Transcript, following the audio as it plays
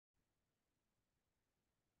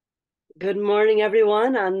Good morning,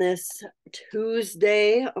 everyone. On this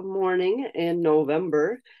Tuesday morning in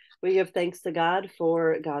November, we give thanks to God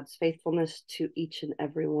for God's faithfulness to each and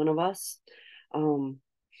every one of us,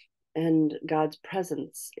 and God's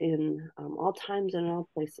presence in all times and all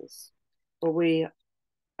places. But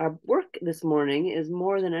our work this morning is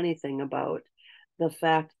more than anything about the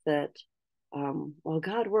fact that while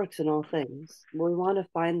God works in all things, we want to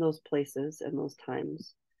find those places and those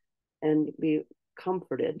times and be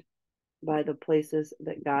comforted by the places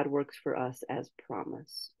that God works for us as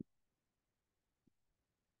promise.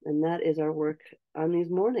 And that is our work on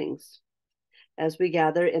these mornings as we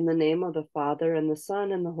gather in the name of the Father and the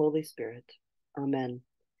Son and the Holy Spirit. Amen.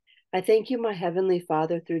 I thank you, my heavenly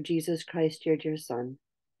Father, through Jesus Christ, your dear Son,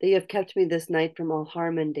 that you have kept me this night from all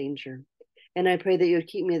harm and danger. And I pray that you would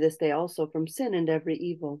keep me this day also from sin and every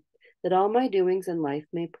evil, that all my doings in life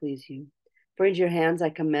may please you. For into your hands I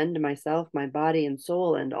commend myself, my body and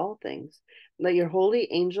soul, and all things. Let your holy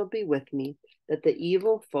angel be with me, that the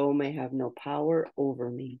evil foe may have no power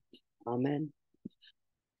over me. Amen.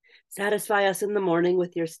 Satisfy us in the morning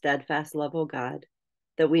with your steadfast love, O God,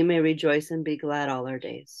 that we may rejoice and be glad all our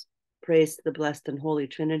days. Praise to the blessed and holy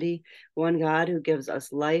Trinity, one God who gives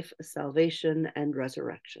us life, salvation, and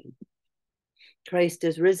resurrection. Christ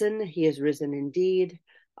is risen. He is risen indeed.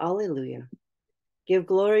 Alleluia. Give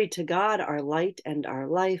glory to God, our light and our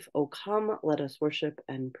life. O come, let us worship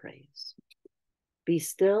and praise. Be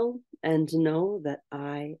still and know that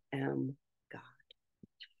I am God.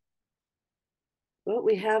 Well,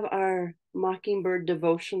 we have our Mockingbird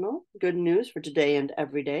devotional, good news for today and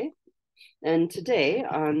every day. And today,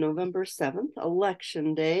 on November 7th,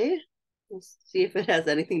 Election Day, let's see if it has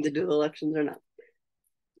anything to do with elections or not.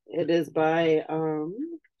 It is by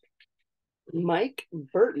Mike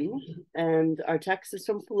Burton, and our text is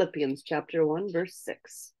from Philippians chapter 1, verse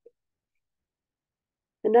 6.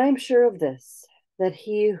 And I am sure of this, that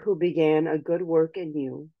he who began a good work in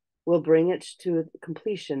you will bring it to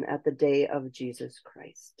completion at the day of Jesus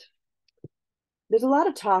Christ. There's a lot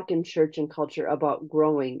of talk in church and culture about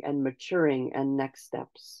growing and maturing and next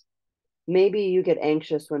steps. Maybe you get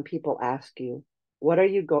anxious when people ask you, what are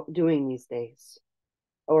you doing these days?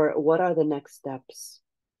 Or what are the next steps?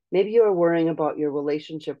 Maybe you are worrying about your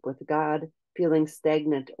relationship with God, feeling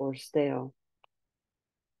stagnant or stale.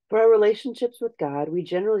 For our relationships with God, we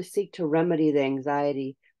generally seek to remedy the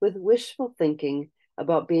anxiety with wishful thinking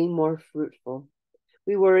about being more fruitful.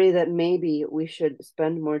 We worry that maybe we should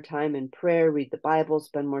spend more time in prayer, read the Bible,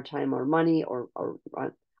 spend more time or money or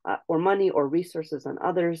money or resources on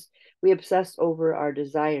others. We obsess over our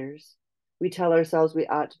desires. We tell ourselves we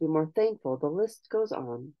ought to be more thankful. The list goes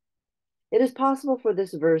on. It is possible for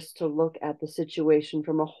this verse to look at the situation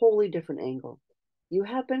from a wholly different angle. You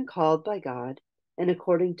have been called by God and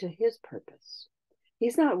according to his purpose.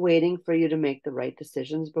 He's not waiting for you to make the right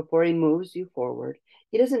decisions before he moves you forward.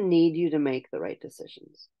 He doesn't need you to make the right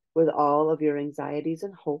decisions. With all of your anxieties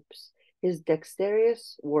and hopes, his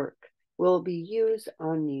dexterous work will be used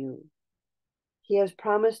on you. He has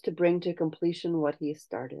promised to bring to completion what he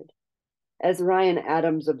started. As Ryan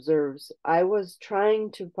Adams observes, I was trying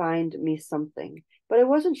to find me something, but I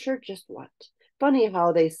wasn't sure just what. Funny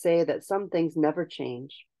how they say that some things never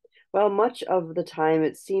change. Well, much of the time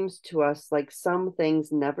it seems to us like some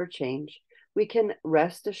things never change. We can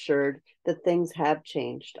rest assured that things have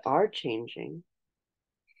changed, are changing,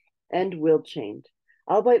 and will change,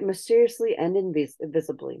 albeit mysteriously and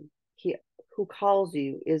invisibly. He who calls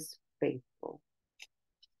you is faithful.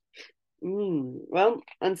 Well,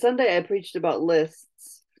 on Sunday I preached about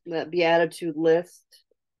lists, that beatitude list,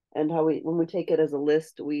 and how when we take it as a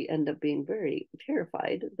list, we end up being very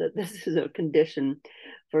terrified that this is a condition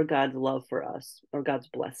for God's love for us, or God's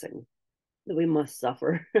blessing, that we must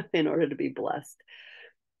suffer in order to be blessed.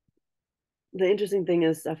 The interesting thing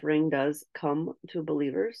is suffering does come to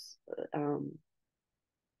believers.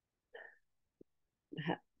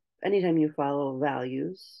 Anytime you follow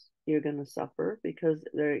values, you're going to suffer because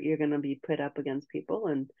you're going to be put up against people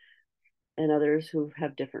and others who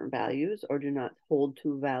have different values or do not hold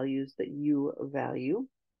to values that you value.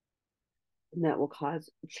 And that will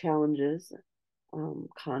cause challenges,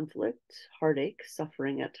 conflict, heartache,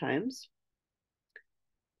 suffering at times,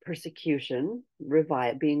 persecution,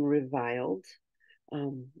 being reviled.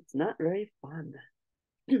 It's not very fun.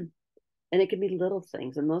 And it can be little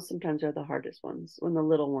things, and those sometimes are the hardest ones, when the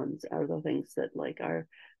little ones are the things that like are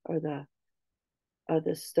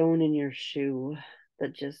the stone in your shoe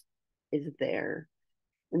that just is there.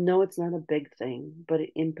 And no, it's not a big thing, but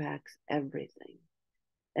it impacts everything.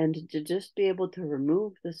 And to just be able to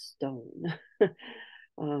remove the stone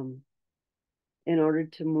in order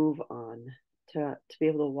to move on, to be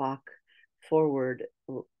able to walk forward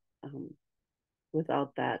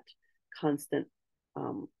without that constant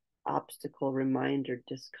obstacle, reminder,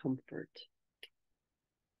 discomfort.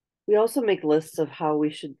 We also make lists of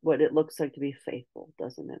what it looks like to be faithful,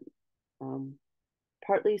 doesn't it?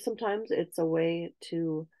 Partly sometimes it's a way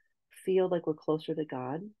to feel like we're closer to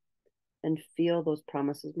God and feel those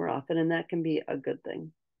promises more often. And that can be a good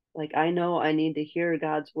thing. Like, I know I need to hear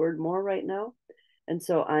God's word more right now. And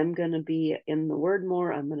so I'm going to be in the word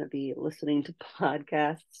more. I'm going to be listening to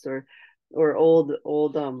podcasts or old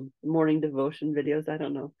morning devotion videos. I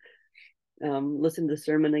don't know. Listen to the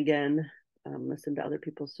sermon again. Listen to other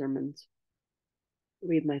people's sermons.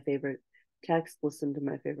 Read my favorite text. Listen to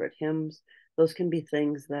my favorite hymns. Those can be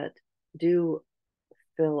things that do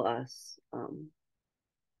fill us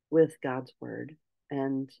with God's word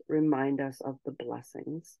and remind us of the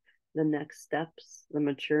blessings, the next steps, the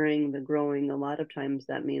maturing, the growing. A lot of times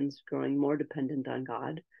that means growing more dependent on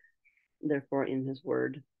God, therefore in his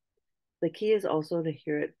word. The key is also to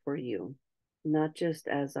hear it for you, not just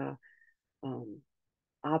as a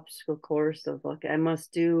obstacle course of like, I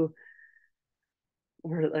must do,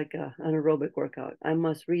 or like an aerobic workout. I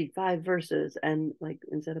must read 5 verses and like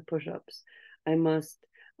instead of push-ups. I must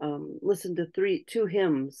listen to 2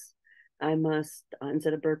 hymns. I must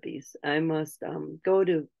instead of burpees. I must go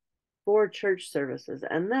to 4 church services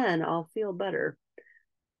and then I'll feel better.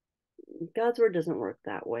 God's word doesn't work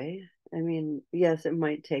that way. I mean, yes, it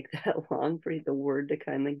might take that long for the word to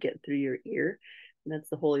kind of get through your ear. That's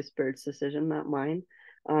the Holy Spirit's decision, not mine.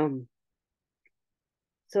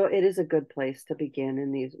 So it is a good place to begin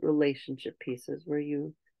in these relationship pieces where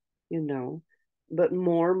you know, but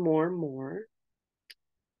more.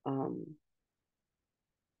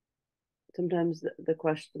 Sometimes the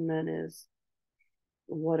question then is,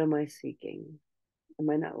 what am I seeking? Am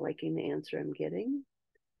I not liking the answer I'm getting?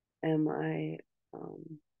 Am I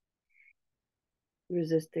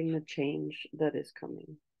resisting the change that is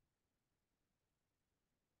coming?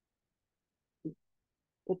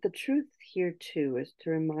 But the truth here too is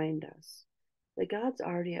to remind us that God's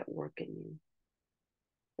already at work in you.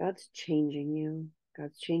 God's changing you.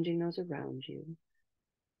 God's changing those around you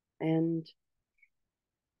and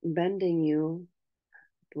bending you,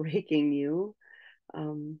 breaking you,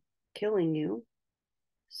 killing you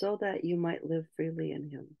so that you might live freely in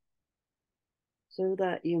him, so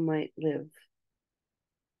that you might live.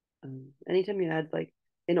 Anytime you add like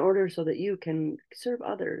in order so that you can serve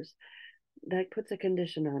others, that puts a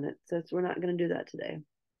condition on it. So we're not going to do that today.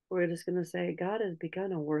 We're just going to say God has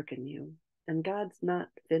begun a work in you and God's not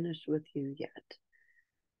finished with you yet.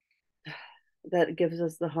 That gives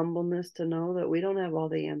us the humbleness to know that we don't have all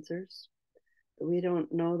the answers, that we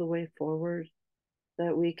don't know the way forward,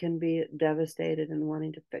 that we can be devastated and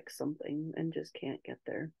wanting to fix something and just can't get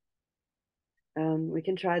there. We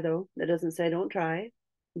can try though. That doesn't say don't try,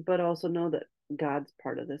 but also know that God's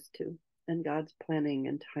part of this too. And God's planning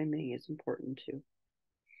and timing is important too.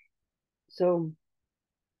 So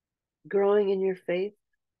growing in your faith,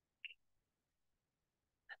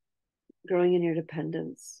 growing in your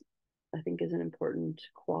dependence, I think is an important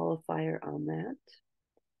qualifier on that.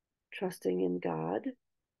 Trusting in God,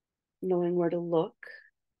 knowing where to look,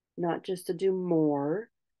 not just to do more,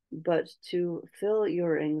 but to fill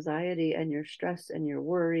your anxiety and your stress and your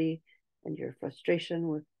worry and your frustration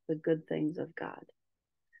with the good things of God.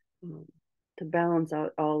 To balance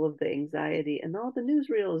out all of the anxiety and all the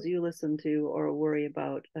newsreels you listen to or worry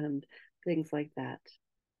about and things like that.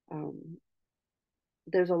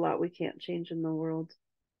 There's a lot we can't change in the world.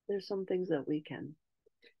 There's some things that we can,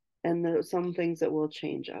 and there's some things that will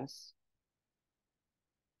change us.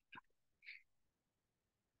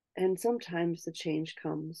 And sometimes the change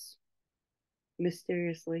comes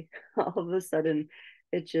mysteriously. All of a sudden,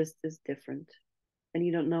 it just is different. And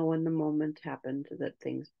you don't know when the moment happened that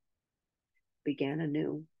things began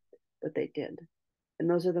anew, but they did. And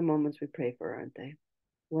those are the moments we pray for, aren't they?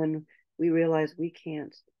 When we realize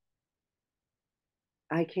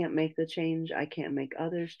I can't make the change. I can't make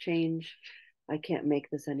others change. I can't make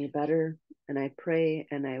this any better. And I pray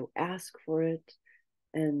and I ask for it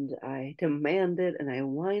and I demand it and I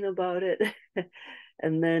whine about it.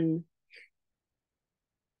 And then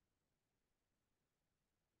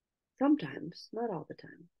sometimes, not all the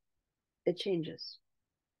time, it changes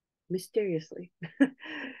mysteriously.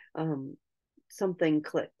 Something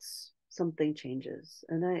clicks, something changes.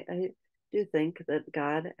 And I do think that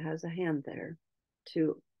God has a hand there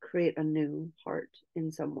to create a new heart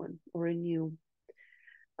in someone or in you.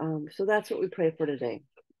 So that's what we pray for today,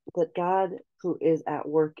 that God, who is at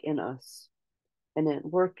work in us and at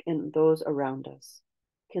work in those around us,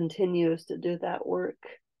 continues to do that work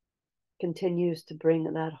continues to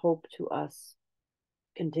bring that hope to us,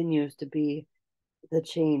 continues to be the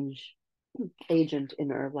change agent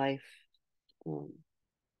in our life.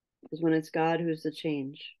 Because when it's God who's the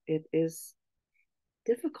change, it is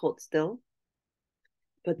difficult still,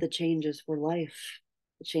 but the change is for life,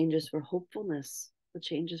 the change is for hopefulness, the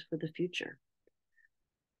change is for the future.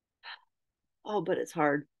 Oh, but it's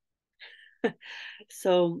hard.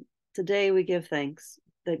 So today we give thanks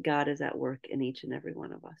that God is at work in each and every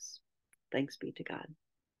one of us. Thanks be to God.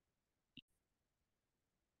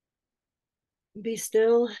 Be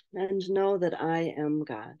still and know that I am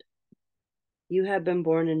God. You have been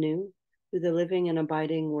born anew through the living and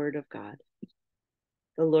abiding word of God.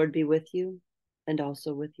 The Lord be with you and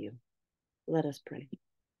also with you. Let us pray.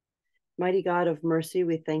 Mighty God of mercy,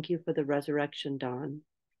 we thank you for the resurrection dawn,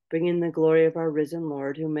 bringing the glory of our risen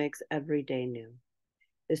Lord who makes every day new.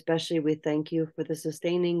 Especially we thank you for the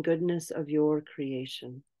sustaining goodness of your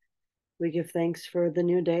creation. We give thanks for the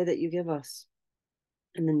new day that you give us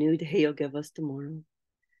and the new day you'll give us tomorrow.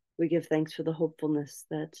 We give thanks for the hopefulness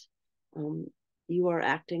that you are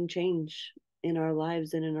acting change in our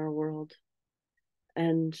lives and in our world.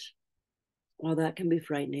 And while that can be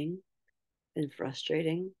frightening and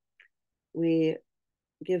frustrating, we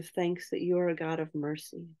give thanks that you are a God of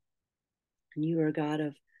mercy and you are a God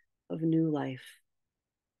of new life.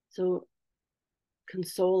 So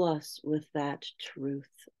console us with that truth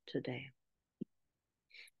today.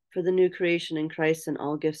 For the new creation in Christ and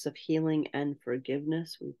all gifts of healing and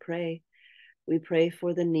forgiveness, we pray. We pray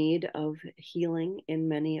for the need of healing in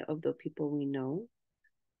many of the people we know.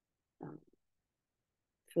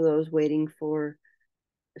 For those waiting for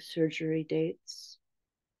surgery dates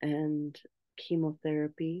and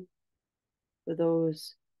chemotherapy. For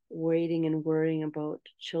those waiting and worrying about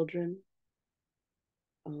children,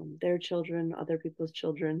 their children, other people's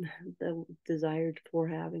children, the desired for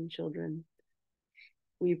having children.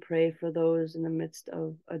 We pray for those in the midst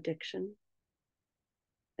of addiction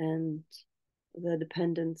and the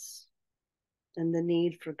dependence and the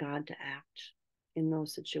need for God to act in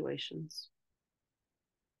those situations.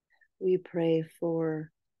 We pray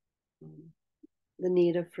for the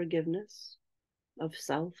need of forgiveness of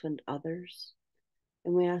self and others.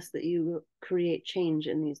 And we ask that you create change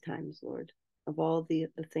in these times, Lord, of all the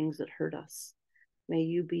things that hurt us. May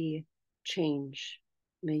you be change.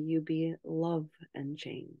 May you be love and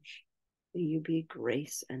change. May you be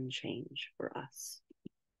grace and change for us.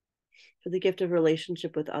 For the gift of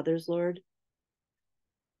relationship with others, Lord,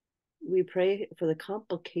 we pray for the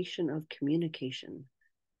complication of communication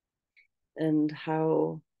and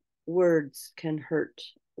how words can hurt,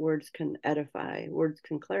 words can edify, words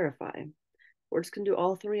can clarify, words can do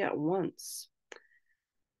all three at once.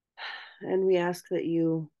 And we ask that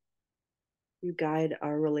you guide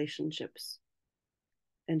our relationships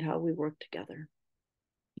and how we work together.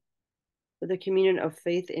 For the communion of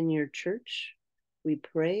faith in your church, we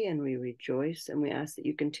pray and we rejoice, and we ask that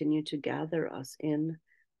you continue to gather us in.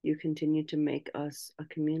 You continue to make us a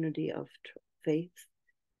community of faith.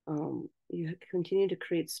 You continue to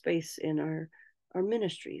create space in our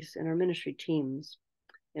ministries, in our ministry teams,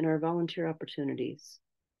 in our volunteer opportunities,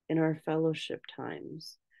 in our fellowship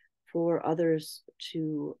times, for others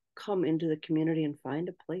to come into the community and find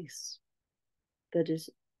a place that is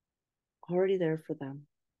already there for them.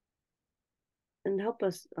 And help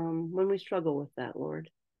us when we struggle with that, Lord,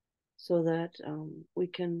 so that we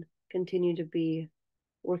can continue to be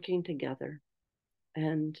working together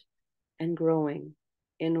and growing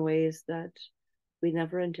in ways that we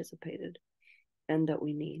never anticipated and that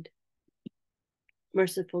we need.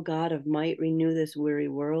 Merciful God of might, renew this weary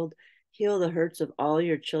world, heal the hurts of all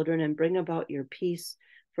your children, and bring about your peace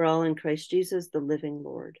for all in Christ Jesus, the living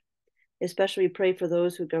Lord. Especially pray for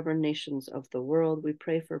those who govern nations of the world. We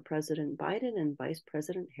pray for President Biden and Vice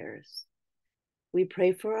President Harris. We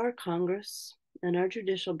pray for our Congress and our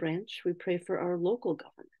judicial branch. We pray for our local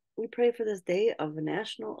government. We pray for this day of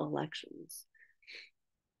national elections.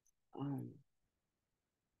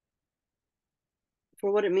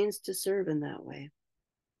 For what it means to serve in that way.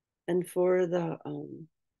 And for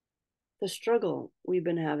the struggle we've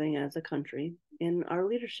been having as a country in our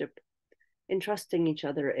leadership, in trusting each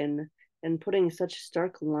other, in putting such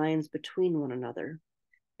stark lines between one another,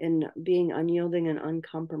 in being unyielding and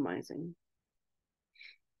uncompromising.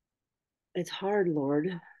 It's hard,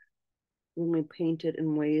 Lord, when we paint it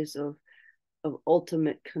in ways of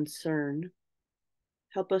ultimate concern.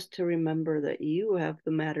 Help us to remember that you have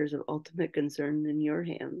the matters of ultimate concern in your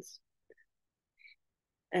hands,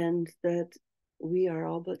 and that we are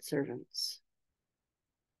all but servants,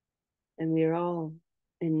 and we are all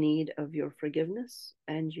in need of your forgiveness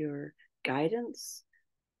and your guidance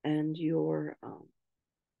and your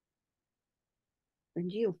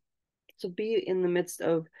and you. So be in the midst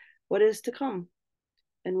of what is to come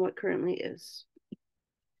and what currently is.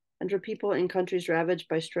 And for people in countries ravaged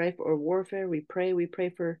by strife or warfare, we pray. We pray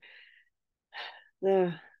for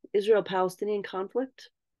the Israel-Palestinian conflict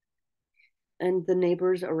and the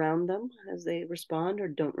neighbors around them as they respond or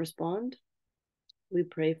don't respond. We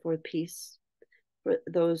pray for peace for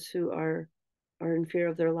those who are in fear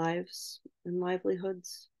of their lives and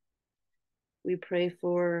livelihoods. We pray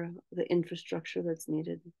for the infrastructure that's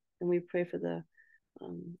needed, and we pray for the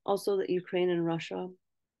also the Ukraine and Russia,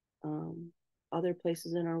 um, other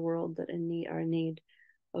places in our world that are in need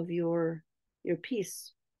of your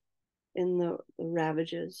peace in the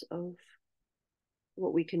ravages of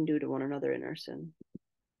what we can do to one another in our sin.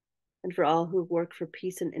 And for all who work for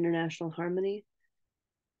peace and international harmony,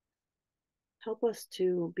 help us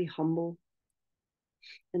to be humble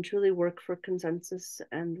and truly work for consensus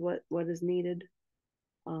and what is needed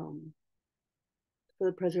um, for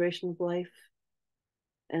the preservation of life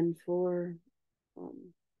and for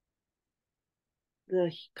um,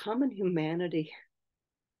 the common humanity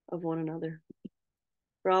of one another.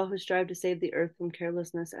 For all who strive to save the earth from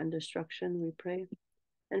carelessness and destruction, we pray.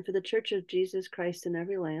 And for the Church of Jesus Christ in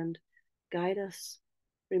every land, guide us,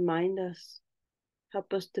 remind us,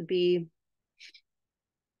 help us to be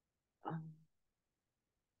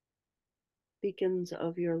beacons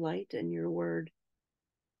of your light and your word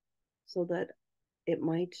so that it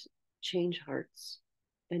might change hearts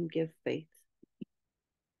and give faith.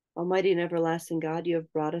 Almighty and everlasting God, you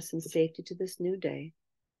have brought us in safety to this new day.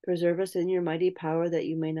 Preserve us in your mighty power that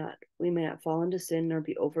we may not fall into sin nor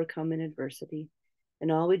be overcome in adversity.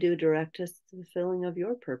 In all we do, direct us to the fulfilling of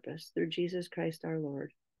your purpose through Jesus Christ our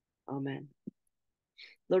Lord. Amen.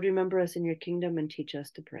 Lord, remember us in your kingdom and teach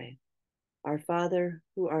us to pray. Our Father,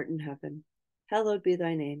 who art in heaven, hallowed be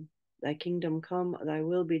thy name. Thy kingdom come, thy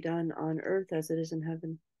will be done on earth as it is in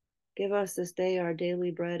heaven. Give us this day our daily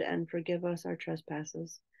bread, and forgive us our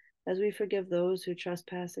trespasses, as we forgive those who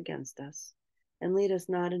trespass against us. And lead us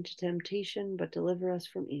not into temptation, but deliver us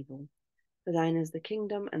from evil. For thine is the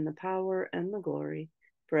kingdom, and the power, and the glory,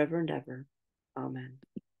 forever and ever. Amen.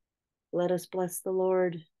 Let us bless the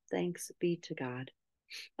Lord. Thanks be to God.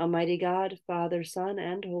 Almighty God, Father, Son,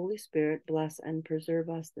 and Holy Spirit, bless and preserve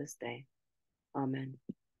us this day. Amen.